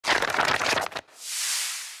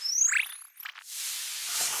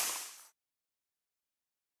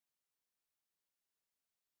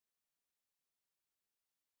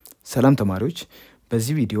ሰላም ተማሪዎች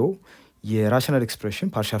በዚህ ቪዲዮ የራሽናል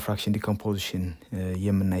ኤክስፕሬሽን ፓርሻል ፍራክሽን ዲኮምፖዚሽን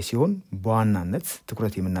የምናይ ሲሆን በዋናነት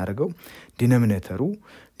ትኩረት የምናደርገው ዲኖሚኔተሩ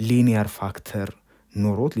ሊኒየር ፋክተር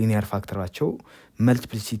ኖሮት ሊኒየር ፋክተራቸው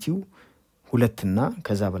መልቲፕሊሲቲው ሁለት እና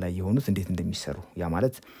ከዛ በላይ የሆኑት እንዴት እንደሚሰሩ ያ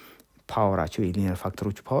ማለት ፓወራቸው የሊኒየር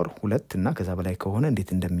ፋክተሮች ፓወር ሁለት እና ከዛ በላይ ከሆነ እንዴት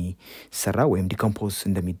እንደሚሰራ ወይም ዲኮምፖዝ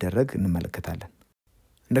እንደሚደረግ እንመለከታለን።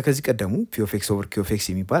 እንደከዚህ ቀደሙ p of x over q of x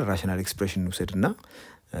የሚባል ራሽናል ኤክስፕሬሽን እንውሰድና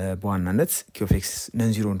በዋናነት q of x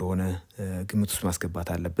ነን ዚሮ እንደሆነ ግምት ውስጥ ማስገባት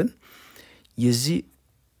አለብን። የዚህ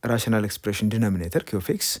ራሽናል ኤክስፕሬሽን ዲኖሚኔተር q of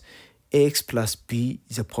x ax plus b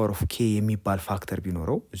the power of k የሚባል ፋክተር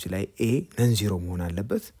ቢኖረው እዚህ ላይ a ነን ዚሮ መሆን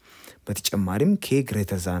አለበት። በተጨማሪም k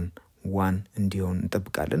greater than 1 እንዲሆን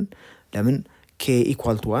እንጠብቃለን። ለምን k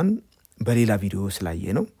equal to 1 በሌላ ቪዲዮ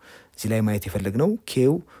ስላየ ነው። እዚህ ላይ ማየት የፈለግነው k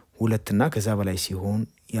ሁለት እና ከዛ በላይ ሲሆን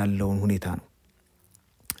ያለውን ሁኔታ ነው።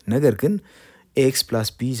 ነገር ግን ax plus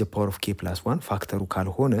b the power of k plus 1 ፋክተሩ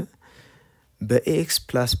ካልሆነ በax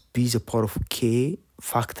plus b the power of k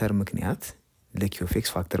ፋክተር ምክንያት ለq of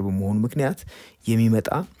x ፋክተር በመሆኑ ምክንያት የሚመጣ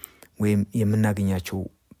ወይም የምናገኛቸው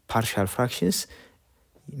ፓርሻል ፍራክሽንስ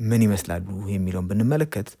ምን ይመስላሉ የሚለውን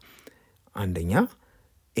ብንመለከት አንደኛ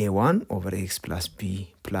a1 over x plus b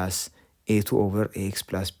plus a2 over x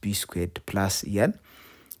plus b squared plus ያን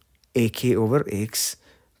ak over x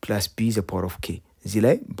plus b the power of k እዚህ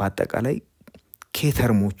ላይ በአጠቃላይ k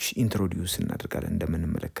ተርሞች ኢንትሮዲዩስ እናደርጋለን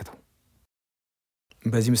እንደምንመለከተው።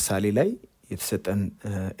 በዚህ ምሳሌ ላይ የተሰጠን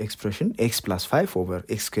ኤክስፕሬሽን x plus 5 over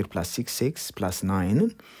x squared plus 6x plus 9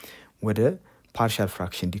 ወደ partial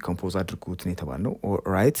fraction decompose አድርጉት ነው የተባልነው። or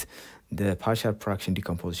write the partial fraction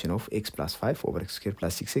decomposition of x plus 5 over x squared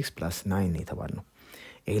plus 6x plus 9 ነው የተባልነው።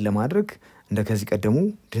 ይሄን ለማድረግ እንደከዚህ ቀደሙ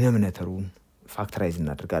ዲኖሚኔተሩን ፋክተራይዝ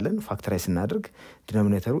እናደርጋለን። ፋክተራይዝ እናደርግ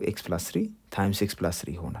ዲኖሚኔተሩ x plus 3 times x plus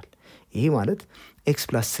 3 ይሆናል። ይሄ ማለት x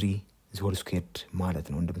plus 3 the whole squared ማለት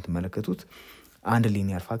ነው። እንደምትመለከቱት አንድ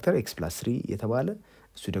ሊኒየር ፋክተር x plus 3 የተባለ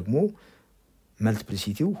እሱ ደግሞ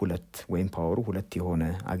መልቲፕሊሲቲው ሁለት ወይም ፓወሩ ሁለት የሆነ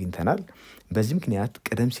አግኝተናል። በዚህ ምክንያት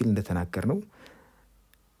ቀደም ሲል እንደተናገርነው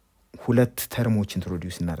ሁለት ተርሞች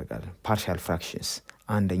ኢንትሮዲዩስ እናደርጋለን ፓርሻል ፍራክሽንስ።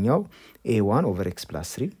 አንደኛው a1 over x plus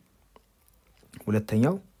 3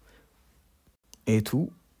 ሁለተኛው a2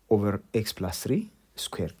 over x plus 3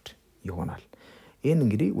 squared ይሆናል። ይሄን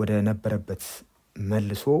እንግዲህ ወደ ነበረበት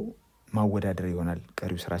መልሶ ማወዳደር ይሆናል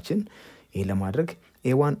ቀሪው ስራችን። ይሄ ለማድረግ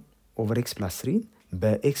a1 over x plus 3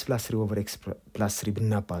 በx plus 3 over x plus 3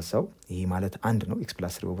 ብናባዛው ይሄ ማለት አንድ ነው። x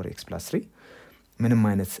plus 3 over x plus 3 ምንም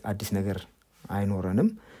አይነት አዲስ ነገር አይኖረንም።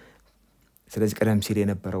 ስለዚህ ቀደም ሲል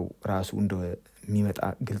የነበረው ራሱ እንደሚመጣ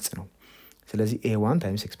ግልጽ ነው። ስለዚህ a1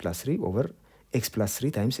 times x plus 3 over x plus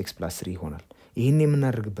 3 times x plus 3 ይሆናል። ይሄን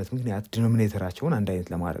የምናደርግበት ምክንያት ዲኖሚኔተራቸውን አንድ አይነት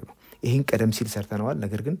ለማድረግ ነው። ይሄን ቀደም ሲል ሰርተናል።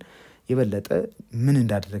 ነገር ግን የበለጠ ምን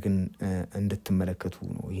እንዳደረግን እንድትመለከቱ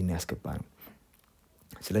ነው ይሄን ያስገባነው።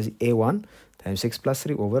 ስለዚህ a1 times x plus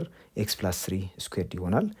 3 over x plus 3 squared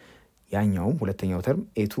ይሆናል። ያኛውም ሁለተኛው ተርም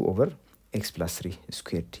a2 over x plus 3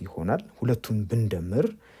 squared ይሆናል። ሁለቱን ብንደምር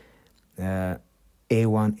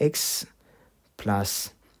a1x plus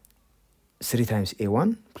 3 times a1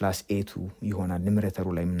 plus a2 ይሆናል። ኒሜሬተሩ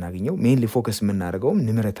ላይ የምናገኘው ሜንሊ ፎከስ የምናደርገው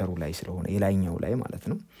ኒሜሬተሩ ላይ ስለሆነ የላይኛው ላይ ማለት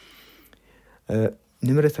ነው።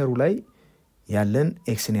 ኒሜሬተሩ ላይ ያለን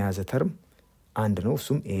x ን የያዘ ተርም አንድ ነው።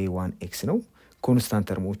 እሱም a1x ነው። ኮንስታንት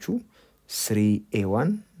ተርሞቹ 3a1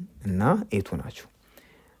 እና a2 ናቸው።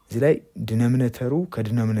 እዚህ ላይ ዲኖሚኔተሩ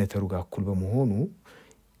ከዲኖሚኔተሩ ጋር እኩል በመሆኑ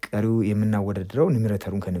ቀሪው የምናወዳድረው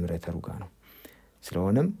ኒሜሬተሩን ከኒሜሬተሩ ጋር ነው።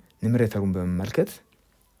 ስለሆነም ኒሜሬተሩን በመመልከት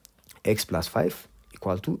x plus 5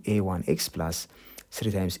 equal to a1x plus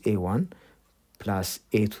 3 times a1 plus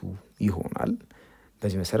a2 ይሆናል።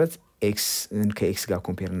 በዚህ መሰረት x ከx ጋር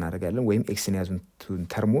ኮምፔር እናደርጋለን ወይም x ን ያዙትን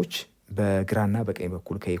ተርሞች በግራና በቀኝ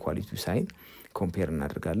በኩል ከኢኳሊቲው ሳይን ኮምፔር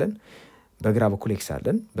እናደርጋለን። በግራ በኩል x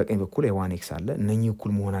አለን፣ በቀኝ በኩል a1x አለ። እነኚህ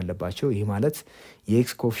እኩል መሆን አለባቸው። ይሄ ማለት የx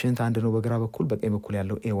ኮኤፊሺየንት አንድ ነው በግራ በኩል፣ በቀኝ በኩል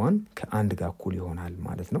ያለው a1 ከአንድ ጋር እኩል ይሆናል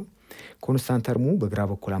ማለት ነው። ኮንስታንት ተርሙ በግራ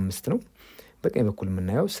በኩል 5 ነው፣ በቀኝ በኩል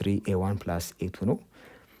የምናየው 3a1 plus a2 ነው።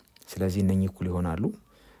 ስለዚህ እነኚህ እኩል ይሆናሉ።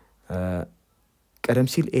 ቀደም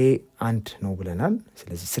ሲል a አንድ ነው ብለናል።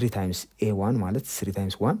 ስለዚህ 3 times a1 ማለት 3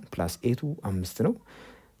 times 1 plus a2 5 ነው።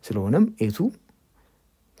 ስለሆነም a2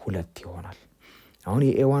 ሁለት ይሆናል። አሁን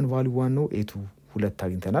የa1 ቫልዩ 1 ነው፣ a2 ሁለት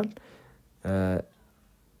አግኝተናል።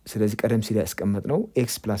 ስለዚህ ቀደም ሲል ያስቀመጥነው x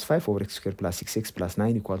plus 5 over x squared plus 6x plus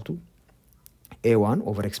 9 equal to a1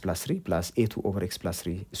 over x plus 3 plus a2 over x plus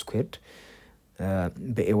 3 squared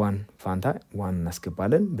በa1 ፋንታ 1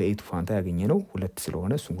 እናስገባለን። በa2 ፋንታ ያገኘነው ሁለት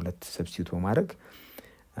ስለሆነ እሱን ሁለት ሰብስቲዩት በማድረግ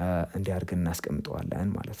እንዲያርገን እናስቀምጠዋለን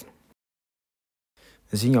ማለት ነው።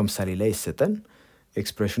 እዚህኛው ምሳሌ ላይ ይሰጠን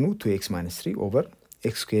ኤክስፕሬሽኑ 2x minus 3 over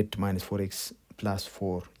x squared minus 4x plus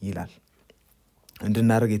 4 ይላል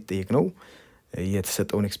እንድናደርግ የተጠየቅነው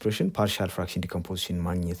የተሰጠውን ኤክስፕሬሽን ፓርሻል ፍራክሽን ዲኮምፖዚሽን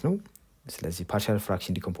ማግኘት ነው ስለዚህ ፓርሻል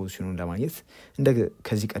ፍራክሽን ዲኮምፖዚሽኑን ለማግኘት እንደ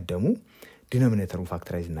ከዚህ ቀደሙ ዲኖሚኔተሩን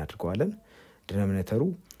ፋክተራይዝ እናድርገዋለን ዲኖሚኔተሩ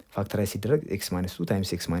ፋክተራይዝ ሲደረግ x minus 2 times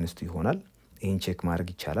x minus 2 ይሆናል ይሄን ቼክ ማድረግ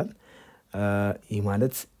ይቻላል ይሄ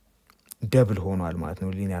ማለት ደብል ሆኗል ማለት ነው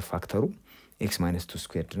ሊኒየር ፋክተሩ x minus 2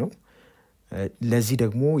 squared ነው ለዚህ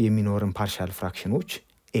ደግሞ የሚኖርን ፓርሻል ፍራክሽኖች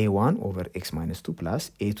a1 over x minus 2 plus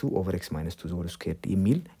a2 over x minus 2 whole squared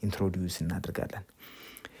የሚል ኢንትሮዲዩስ እናደርጋለን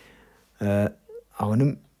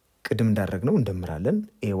አሁንም ቅድም እንዳደረግነው እንደምራለን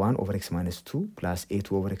a1 over x minus 2 plus a2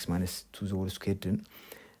 over x minus 2 whole squared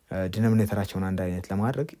ዲኖሚኔተራቸውን አንድ አይነት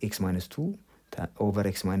ለማድረግ x minus 2 over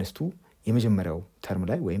x minus 2 የመጀመሪያው ተርም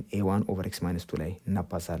ላይ ወይም a1 over x minus 2 ላይ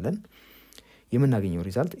እናባዛለን የምናገኘው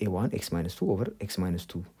ሪዛልት a1 x minus 2 over x minus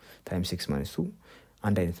 2 times x minus 2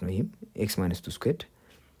 አንድ አይነት ነው ይሄም x minus 2 squared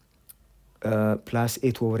plus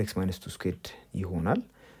a2 over x minus 2 squared ይሆናል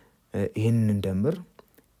ይሄንን እንደምር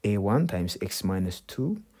a1 times x minus 2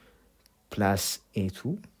 plus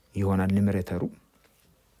a2 ይሆናል ኒሜሬተሩ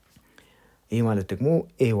ይሄ ማለት ደግሞ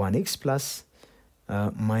a1x plus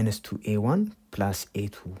minus 2a1 plus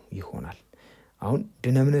a2 ይሆናል አሁን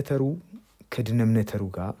ዲኖሚኔተሩ ከዲኖሚኔተሩ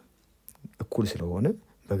ጋር እኩል ስለሆነ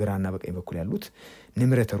በግራና በቀኝ በኩል ያሉት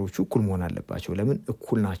ኒሜሬተሮቹ እኩል መሆን አለባቸው ለምን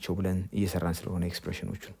እኩል ናቸው ብለን እየሰራን ስለሆነ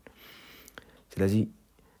ኤክስፕሬሽኖቹን ስለዚህ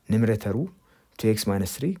ኒሜሬተሩ 2x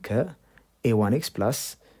minus 3 ከa1x plus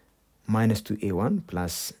minus 2a1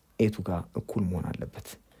 plus a2 ጋር እኩል መሆን አለበት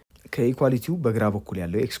ከኢኳሊቲው በግራ በኩል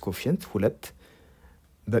ያለው x ኮኤፊሺየንት 2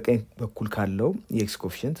 በቀኝ በኩል ካለው የx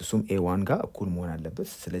ኮኤፊሺየንት እሱም a1 ጋር እኩል መሆን አለበት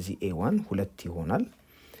ስለዚህ a1 2 ይሆናል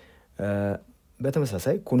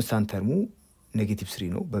በተመሳሳይ ኮንስታንት ተርሙ ኔጌቲቭ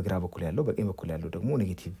 3 ነው በግራ በኩል ያለው በቀኝ በኩል ያለው ደግሞ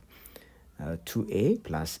ኔጌቲቭ 2a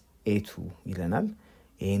plus a2 ይለናል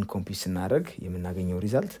ይሄን ኮምፒውት እናደርግ የምናገኘው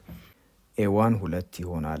ሪዛልት a1 2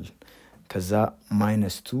 ይሆናል ከዛ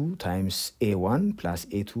 -2 times a1 plus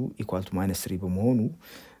a2 equal to -3 በመሆኑ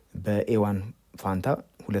በa1 ፋንታ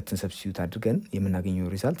ሁለትን ሰብስቲዩት አድርገን የምናገኘው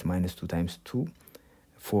ሪዛልት -2 times 2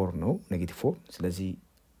 4 ነው ኔጌቲቭ 4 ስለዚህ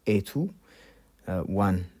a2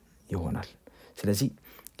 1 ይሆናል ስለዚህ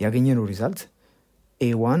ያገኘነው ሪዛልት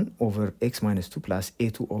a1 over x minus 2 plus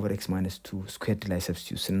a2 over x minus 2 squared ላይ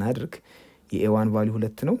ሰብስቲዩት ስናደርግ የa1 ቫልዩ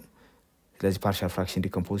 2 ነው ስለዚህ ፓርሻል ፍራክሽን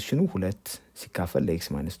ዲኮምፖዚሽኑ 2 ሲካፈል ለx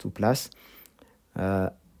minus 2 plus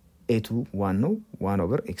a2 1 ነው 1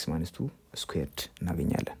 over x minus 2 squared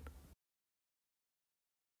እናገኛለን